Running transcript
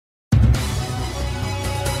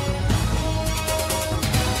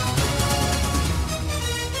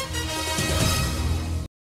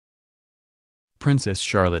Princess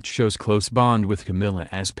Charlotte shows close bond with Camilla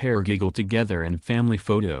as pair giggle together in family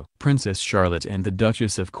photo. Princess Charlotte and the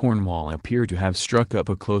Duchess of Cornwall appear to have struck up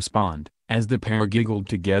a close bond, as the pair giggled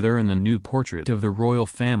together in the new portrait of the royal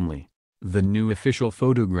family. The new official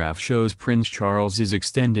photograph shows Prince Charles's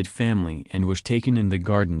extended family and was taken in the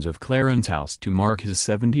gardens of Clarence House to mark his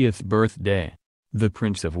 70th birthday. The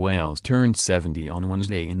Prince of Wales turned 70 on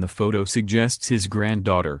Wednesday, and the photo suggests his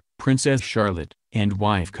granddaughter, Princess Charlotte, and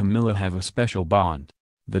wife Camilla have a special bond.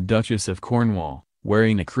 The Duchess of Cornwall,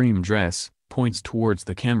 wearing a cream dress, points towards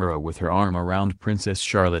the camera with her arm around Princess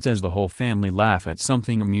Charlotte as the whole family laugh at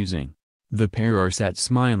something amusing. The pair are sat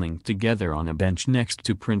smiling together on a bench next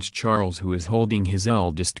to Prince Charles, who is holding his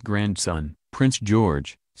eldest grandson, Prince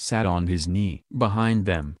George, sat on his knee. Behind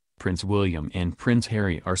them, Prince William and Prince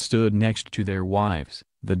Harry are stood next to their wives,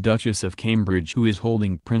 the Duchess of Cambridge, who is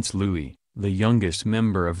holding Prince Louis, the youngest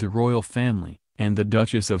member of the royal family, and the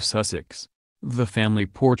Duchess of Sussex. The family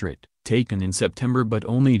portrait, taken in September but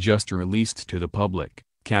only just released to the public,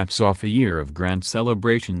 caps off a year of grand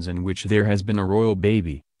celebrations in which there has been a royal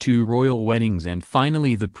baby, 2 royal weddings, and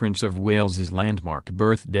finally the Prince of Wales's landmark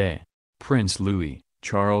birthday. Prince Louis,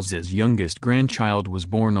 Charles's youngest grandchild, was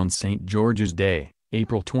born on St. George's Day,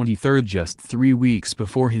 April 23, just 3 weeks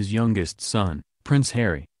before his youngest son, Prince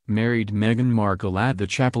Harry, married Meghan Markle at the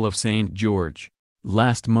Chapel of St. George.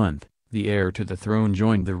 Last month, the heir to the throne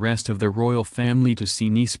joined the rest of the royal family to see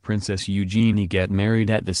niece Princess Eugenie get married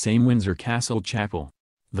at the same Windsor Castle chapel.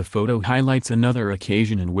 The photo highlights another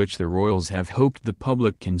occasion in which the royals have hoped the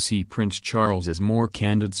public can see Prince Charles's more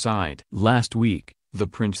candid side. Last week, the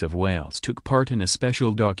Prince of Wales took part in a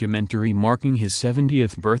special documentary marking his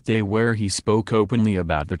 70th birthday, where he spoke openly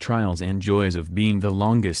about the trials and joys of being the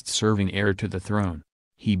longest-serving heir to the throne.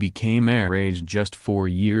 He became heir aged just 4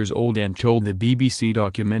 years old and told the BBC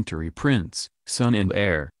documentary Prince, Son and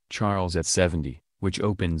Heir, Charles at 70, which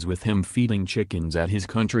opens with him feeding chickens at his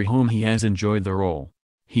country home, he has enjoyed the role.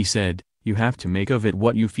 He said, "You have to make of it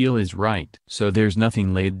what you feel is right. So there's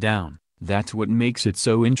nothing laid down. That's what makes it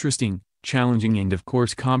so interesting, challenging, and of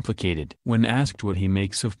course complicated." When asked what he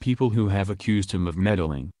makes of people who have accused him of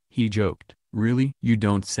meddling, he joked, "Really? You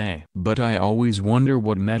don't say." "But I always wonder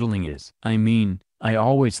what meddling is. I mean, I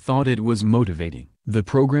always thought it was motivating." The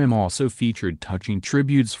program also featured touching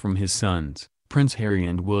tributes from his sons, Prince Harry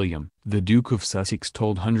and William. The Duke of Sussex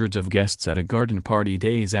told hundreds of guests at a garden party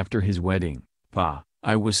days after his wedding, "Pa,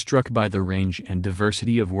 I was struck by the range and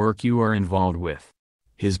diversity of work you are involved with.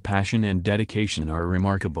 His passion and dedication are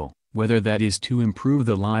remarkable, whether that is to improve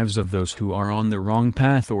the lives of those who are on the wrong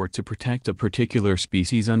path or to protect a particular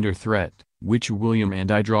species under threat, which William and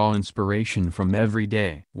I draw inspiration from every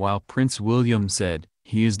day." While Prince William said,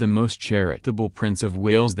 "He is the most charitable Prince of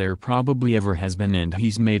Wales there probably ever has been, and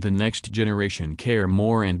he's made the next generation care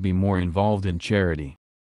more and be more involved in charity."